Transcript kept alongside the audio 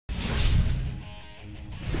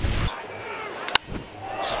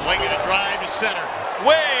center.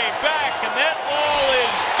 Way back, and that ball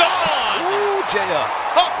is gone. Ooh, J.Up.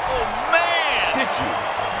 Oh, man. Did you?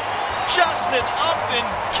 Justin Upton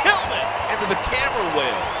killed it. Into the camera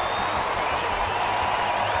well.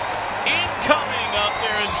 Incoming up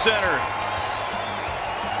there in center.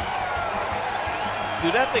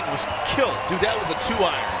 Dude, that thing was killed. Dude, that was a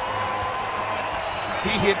 2-iron.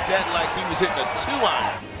 He hit that like he was hitting a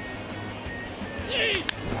 2-iron.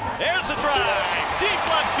 There's a drive. Deep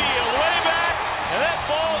left field, way back, and that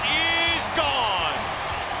ball is gone.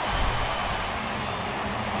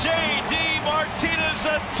 J.D. Martinez,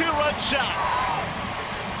 a 2-run shot.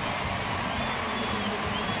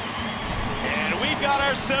 And we've got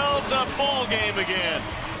ourselves a ball game again.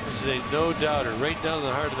 This is a no-doubter right down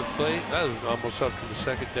the heart of the plate. That was almost up to the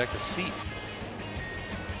second deck of seats.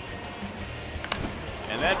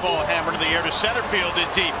 And that ball hammered in the air to center field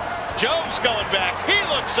and deep. Jones going back. He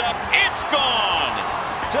looks up. It's gone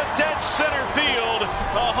to dead center field.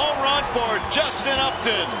 A home run for Justin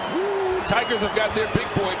Upton. Ooh, Tigers have got their big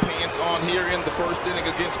boy pants on here in the first inning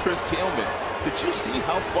against Chris Tillman. Did you see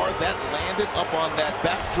how far that landed up on that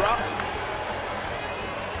backdrop?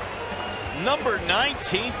 Number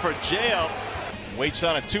 19 for J.Up. Waits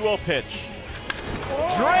on a 2-0 pitch.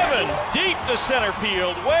 Driven deep to center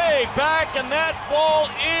field, way back, and that ball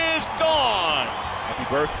is gone. Happy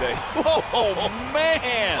birthday. Oh,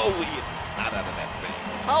 man. Oh, he hit the snot out of that thing.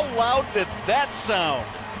 How loud did that sound?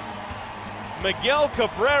 Miguel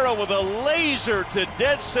Cabrera with a laser to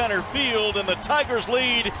dead center field, and the Tigers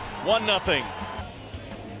lead 1-0.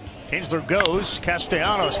 Kinsler goes.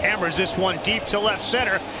 Castellanos hammers this one deep to left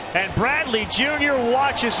center, and Bradley Jr.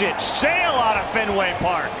 watches it sail out of Fenway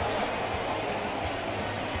Park.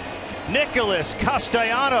 Nicholas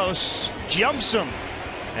Castellanos jumps him.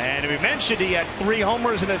 And we mentioned he had 3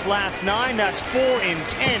 homers in his last 9. That's 4 in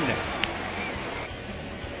 10.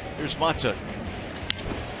 Here's Mata.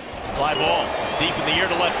 Fly ball deep in the air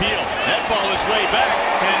to left field. That ball is way back,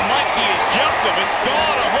 and Mikey has jumped him. It's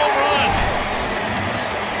gone, a home run.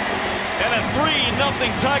 And a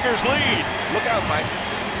 3-0 Tigers lead. Look out, Mike.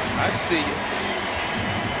 I see you.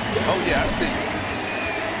 Oh, yeah, I see you.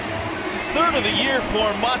 Third of the year for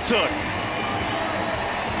Matuk.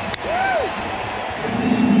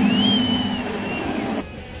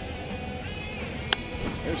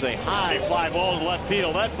 There's a high fly ball to left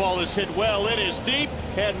field. That ball is hit well. It is deep,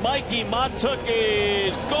 and Mikey Matuk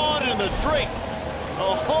is gone in the drink.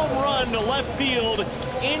 A home run to left field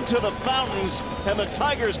into the fountains, and the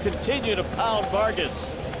Tigers continue to pound Vargas.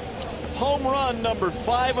 Home run number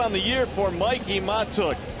 5 on the year for Mikey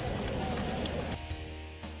Matuk.